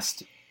have the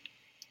best,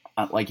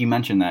 like you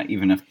mentioned that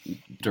even if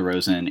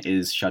DeRozan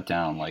is shut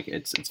down,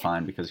 it's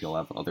fine because you'll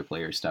have other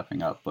players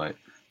stepping up. But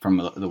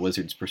from the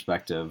Wizards'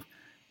 perspective,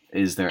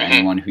 is there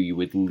anyone who you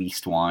would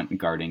least want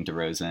guarding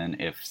DeRozan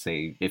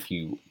if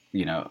you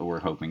were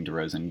hoping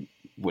DeRozan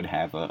would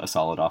have a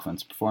solid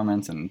offensive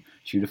performance and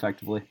shoot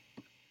effectively?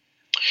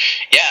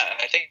 Yeah,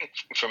 I think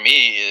for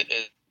me,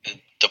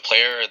 the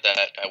player that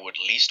I would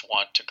least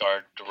want to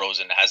guard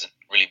DeRozan hasn't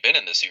really been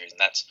in the series, and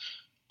that's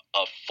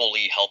a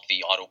fully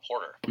healthy Otto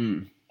Porter.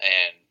 And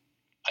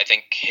I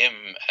think him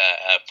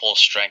at full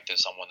strength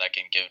is someone that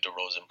can give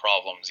DeRozan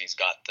problems. He's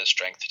got the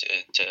strength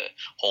to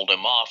hold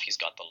him off. He's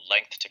got the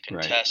length to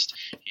contest.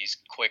 Right. He's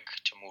quick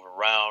to move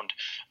around.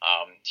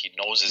 He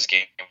knows his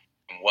game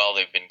well.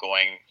 They've been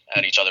going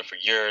at each other for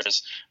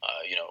years.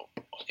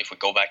 If we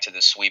go back to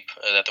the sweep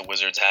that the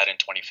Wizards had in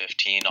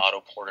 2015, Otto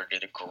Porter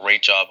did a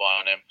great job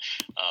on him.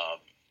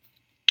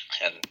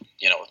 And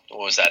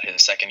what was that,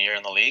 his second year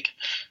in the league?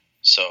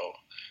 So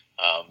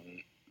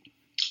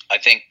I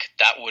think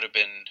that would have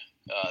been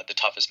the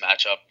toughest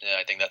matchup.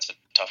 I think that's a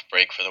tough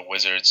break for the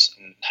Wizards,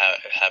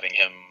 having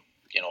him,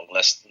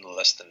 less than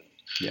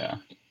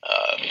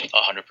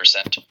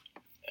 100%,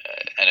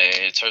 and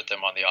it's hurt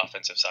them on the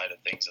offensive side of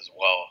things as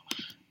well,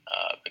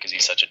 because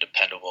he's such a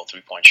dependable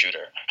 3-point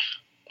shooter.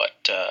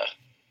 But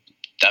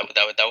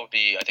that would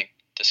be, I think,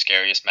 the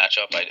scariest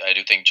matchup. I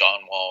do think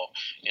John Wall,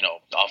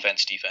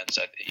 offense, defense,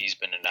 he's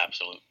been an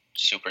absolute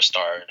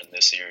superstar in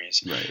this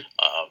series. Right.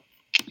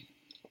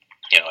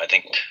 I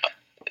think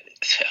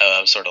I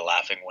was sort of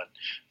laughing when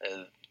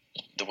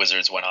the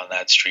Wizards went on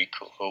that streak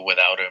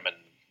without him, and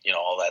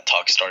all that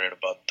talk started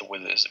about the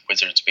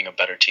Wizards being a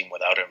better team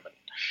without him. And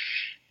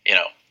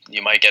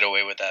you might get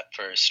away with that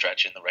for a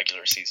stretch in the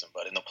regular season,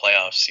 but in the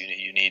playoffs,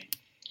 you need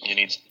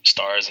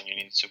stars and you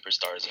need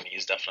superstars, and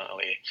he's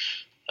definitely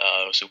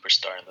a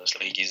superstar in this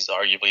league. He's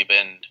arguably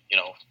been,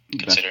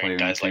 considering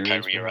guys like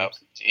Kyrie are out,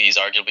 he's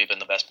arguably been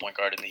the best point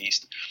guard in the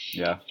East.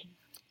 Yeah.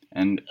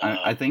 And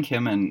I think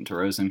him and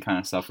DeRozan kind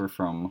of suffer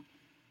from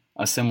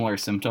a similar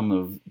symptom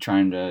of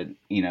trying to,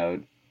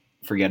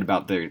 forget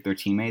about their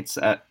teammates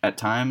at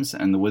times.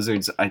 And the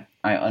Wizards, I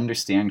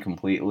understand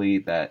completely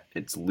that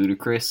it's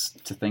ludicrous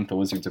to think the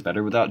Wizards are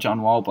better without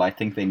John Wall, but I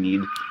think they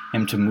need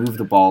him to move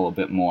the ball a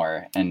bit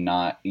more and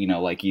not,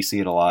 like you see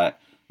it a lot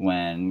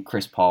when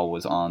Chris Paul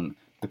was on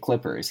the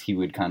Clippers. He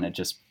would kind of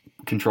just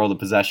control the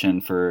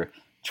possession for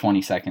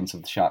 20 seconds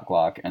of the shot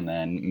clock and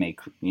then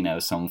make,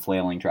 some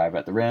flailing drive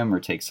at the rim or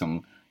take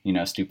some,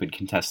 stupid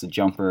contested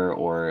jumper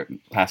or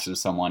pass to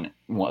someone,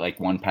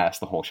 like one pass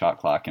the whole shot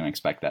clock and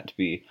expect that to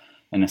be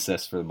an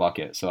assist for the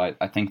bucket. So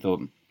I think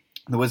the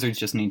Wizards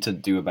just need to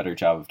do a better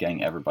job of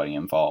getting everybody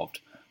involved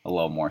a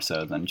little more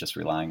so than just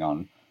relying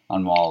on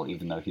Wall,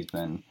 even though he's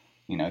been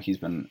a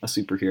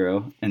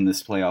superhero in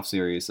this playoff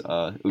series.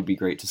 It would be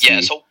great to see.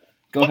 Yeah, so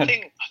one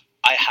thing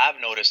I have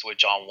noticed with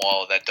John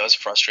Wall that does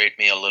frustrate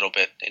me a little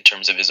bit in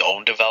terms of his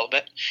own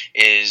development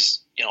is,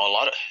 a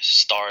lot of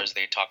stars,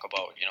 they talk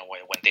about,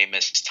 when they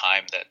miss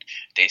time that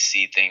they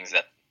see things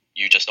that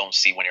you just don't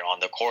see when you're on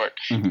the court.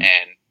 Mm-hmm.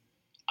 And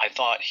I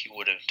thought he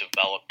would have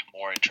developed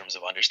more in terms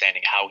of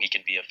understanding how he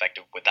can be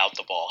effective without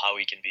the ball, how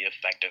he can be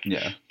effective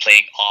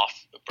playing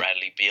off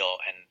Bradley Beal.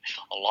 And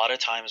a lot of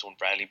times when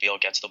Bradley Beal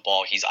gets the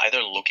ball, he's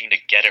either looking to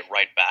get it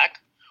right back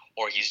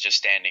or he's just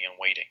standing and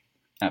waiting.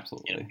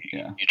 Absolutely,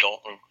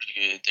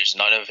 There's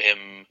none of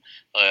him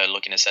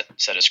looking to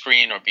set a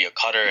screen or be a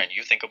cutter. And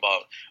you think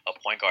about a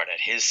point guard at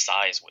his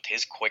size, with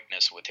his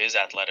quickness, with his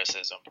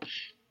athleticism.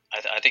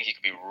 I think he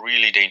could be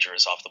really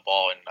dangerous off the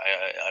ball, and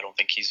I don't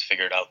think he's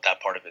figured out that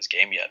part of his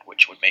game yet,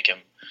 which would make him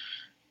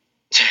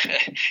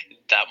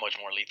that much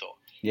more lethal.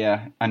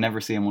 Yeah, I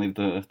never see him leave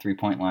the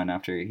 3-point line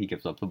after he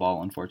gives up the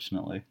ball,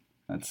 unfortunately.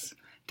 That's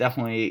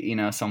definitely,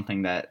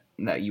 something that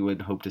you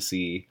would hope to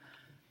see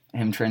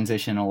him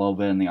transition a little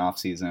bit in the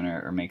offseason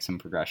or make some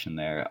progression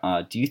there.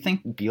 Do you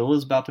think Beal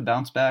is about to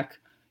bounce back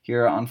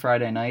here on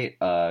Friday night?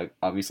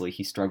 Obviously,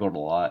 he struggled a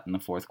lot in the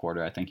fourth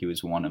quarter. I think he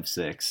was 1 of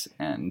 6,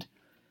 and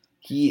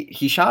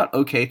he shot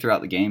okay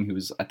throughout the game. He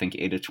was, I think,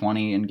 8 of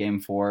 20 in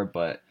Game 4,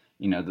 but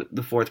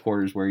the fourth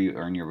quarter is where you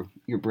earn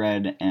your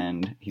bread,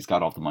 and he's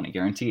got all the money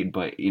guaranteed.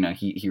 But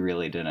he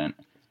really didn't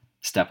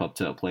step up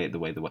to the plate the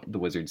way the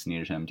Wizards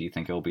needed him. Do you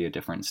think it'll be a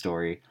different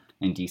story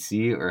in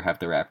DC, or have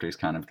the Raptors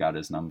kind of got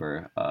his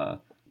number?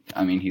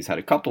 He's had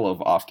a couple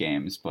of off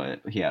games, but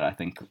he had, I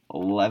think,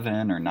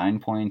 11 or 9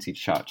 points. He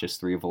shot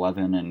just 3 of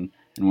 11, and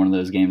in one of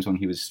those games when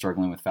he was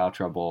struggling with foul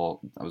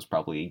trouble, that was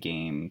probably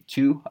Game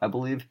 2, I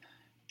believe.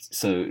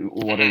 So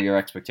what are your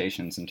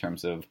expectations in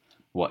terms of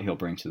what he'll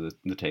bring to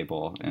the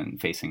table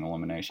and facing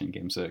elimination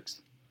Game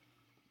 6?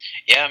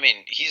 Yeah,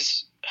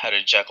 he's had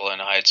a Jekyll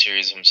and Hyde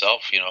series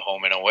himself,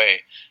 home and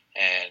away.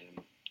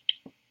 And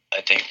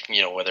I think,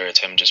 whether it's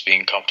him just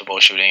being comfortable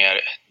shooting at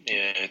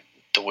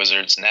the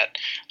Wizards' net,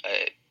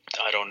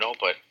 I don't know.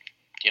 But,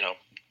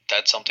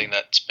 that's something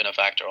that's been a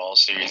factor all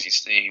series.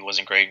 He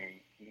wasn't great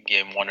in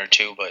Game 1 or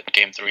 2, but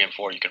Game 3 and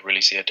 4, you could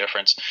really see a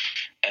difference.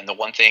 And the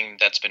one thing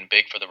that's been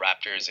big for the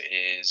Raptors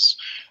is,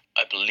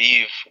 I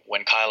believe,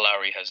 when Kyle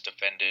Lowry has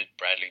defended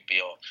Bradley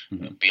Beal,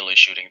 Beal is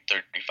shooting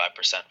 35%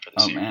 for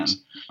the series. Oh, man.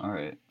 All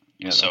right.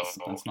 Yeah,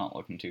 that's not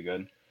looking too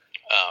good.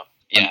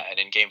 And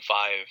in Game 5,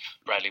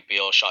 Bradley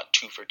Beal shot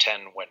 2 for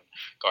 10 when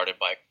guarded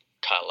by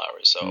Kyle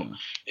Lowry. So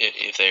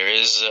if there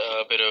is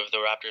a bit of the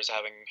Raptors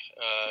having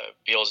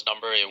Beal's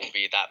number, it will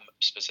be that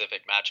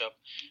specific matchup.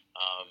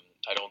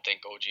 I don't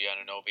think OG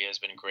Anunoby has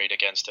been great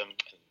against him.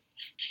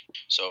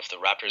 So if the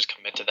Raptors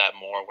commit to that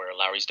more, where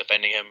Lowry's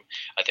defending him,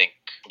 I think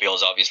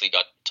Beal's obviously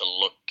got to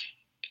look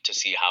to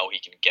see how he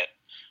can get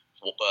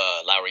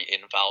Lowry in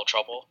foul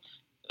trouble.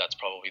 That's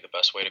probably the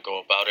best way to go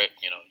about it.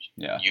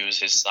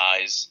 Use his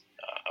size,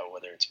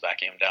 whether it's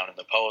backing him down in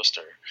the post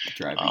or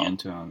driving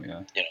into him.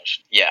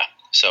 Yeah.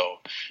 So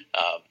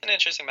an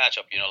interesting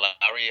matchup.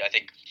 Lowry, I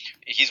think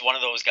he's one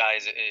of those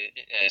guys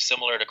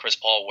similar to Chris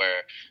Paul,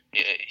 where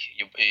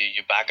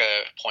you back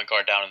a point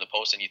guard down in the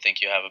post and you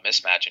think you have a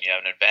mismatch and you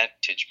have an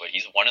advantage, but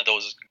he's one of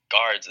those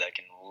guards that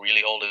can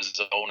really hold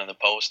his own in the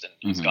post, and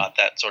he's got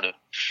that sort of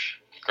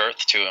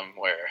girth to him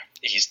where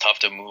he's tough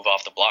to move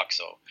off the block.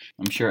 So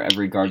I'm sure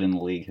every guard in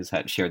the league has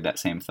shared that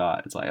same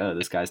thought. It's like, oh,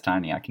 this guy's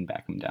tiny, I can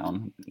back him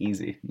down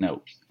easy.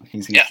 No,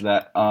 he's used to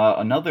that.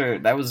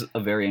 That was a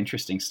very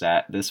interesting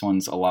stat. This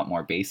one's a lot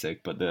more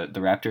basic, but the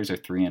Raptors are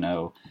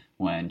 3-0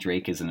 when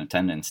Drake is in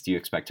attendance. Do you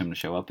expect him to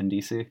show up in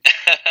DC?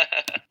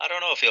 I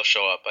don't know if he'll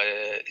show up.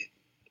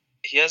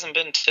 He hasn't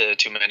been to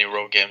too many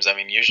road games.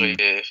 Usually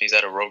if he's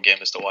at a road game,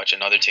 it's to watch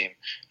another team.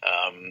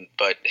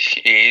 But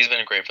he's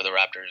been great for the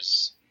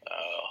Raptors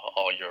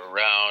all year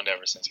round,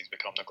 ever since he's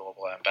become the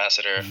global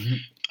ambassador.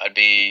 I'd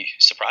be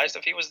surprised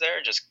if he was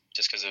there just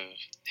because of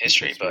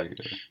history, but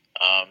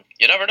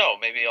you never know.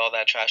 Maybe all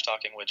that trash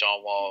talking with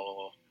John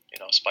Wall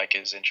will, spike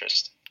his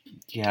interest.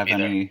 Do you have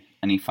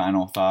any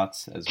final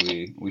thoughts as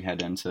we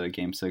head into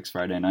Game 6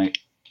 Friday night?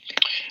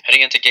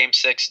 Heading into Game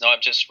 6, no,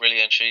 I'm just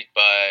really intrigued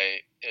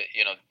by,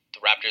 the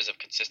Raptors have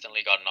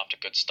consistently gotten off to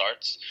good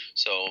starts.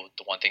 So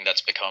the one thing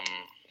that's become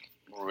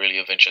really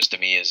of interest to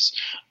me is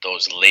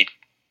those late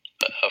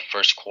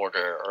first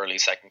quarter, early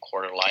second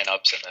quarter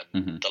lineups,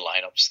 and then the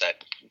lineups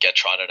that get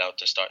trotted out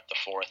to start the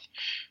fourth.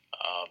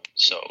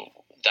 So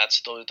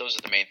those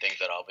are the main things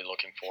that I'll be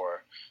looking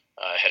for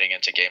heading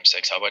into Game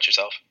 6. How about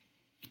yourself?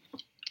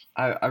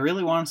 I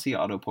really want to see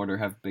Otto Porter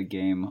have a big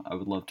game. I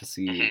would love to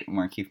see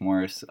Markieff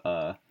Morris,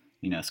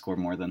 score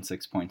more than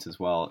 6 points as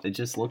well. It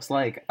just looks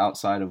like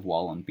outside of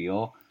Wall and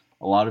Beal,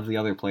 a lot of the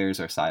other players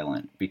are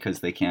silent because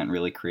they can't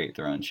really create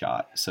their own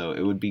shot. So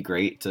it would be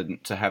great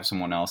to have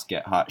someone else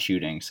get hot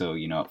shooting, so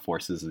it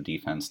forces the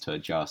defense to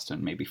adjust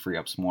and maybe free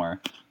up some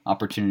more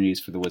opportunities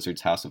for the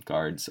Wizards' house of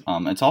guards.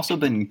 It's also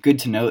been good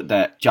to note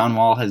that John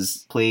Wall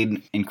has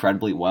played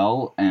incredibly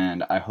well,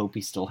 and I hope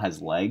he still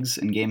has legs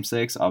in Game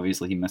 6.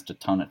 Obviously, he missed a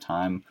ton of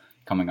time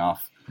coming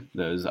off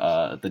those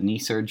the knee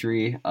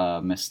surgery,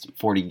 missed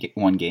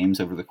 41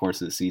 games over the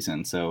course of the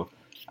season. So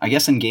I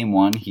guess in Game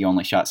 1, he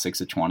only shot 6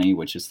 of 20,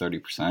 which is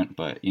 30%,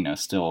 but,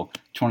 still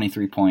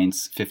 23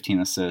 points, 15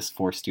 assists,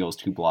 4 steals,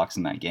 2 blocks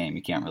in that game.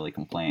 You can't really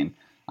complain.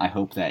 I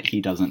hope that he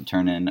doesn't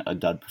turn in a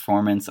dud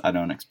performance. I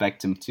don't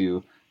expect him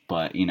to,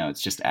 but,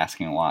 it's just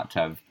asking a lot to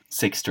have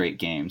 6 straight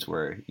games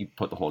where you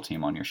put the whole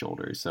team on your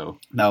shoulders. So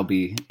that'll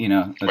be,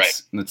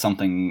 that's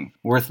something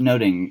worth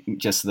noting,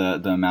 just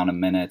the amount of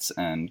minutes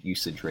and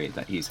usage rate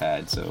that he's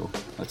had. So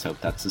let's hope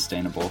that's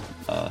sustainable.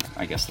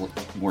 I guess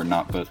we're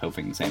not both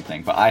hoping the same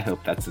thing, but I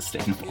hope that's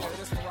sustainable.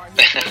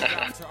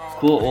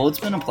 Cool. Well, it's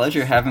been a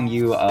pleasure having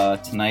you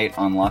tonight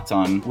on Locked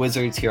On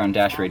Wizards here on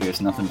Dash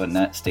Radio's Nothing But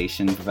Net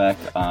station,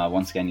 Vivek.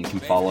 Once again, you can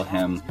follow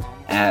him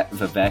at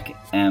Vivek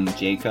M.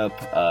 Jacob.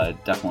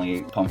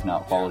 Definitely pumping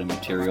out quality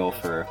material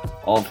for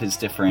all of his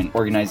different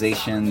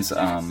organizations,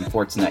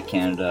 Sportsnet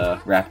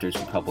Canada, Raptors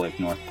Republic,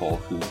 North Pole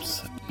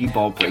Hoops,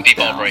 B-Ball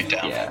Breakdown.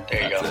 Yeah,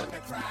 there you go. It.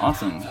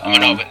 Awesome.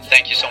 But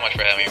thank you so much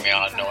for having me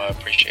on. No, I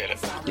appreciate it.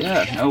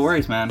 Yeah, no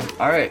worries, man.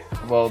 All right,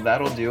 well,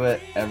 that'll do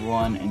it.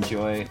 Everyone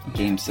enjoy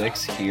Game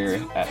 6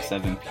 here at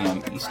 7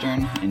 p.m.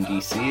 Eastern in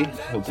D.C.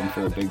 Hoping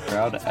for a big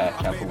crowd at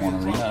Capital One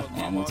Arena,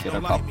 and let's get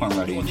our popcorn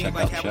ready and check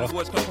out the show.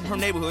 Come from her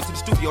neighborhood to the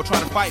studio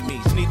trying to fight me.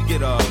 She need to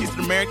get a piece of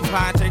American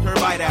pie and take her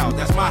bite out.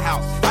 That's my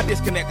house. I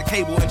disconnect the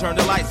cable and turn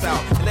the lights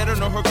out and let her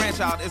know her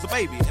grandchild is a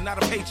baby and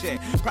not a paycheck.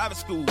 Private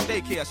school,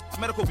 daycare,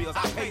 medical bills,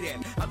 I pay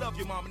that. I love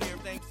your mom and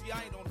everything. See,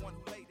 I ain't the only one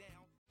who lay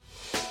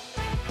down.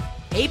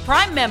 Hey,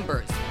 Prime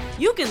members,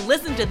 you can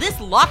listen to this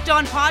Locked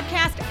On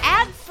podcast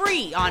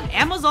ad-free on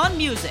Amazon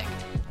Music.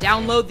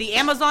 Download the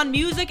Amazon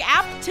Music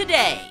app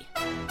today.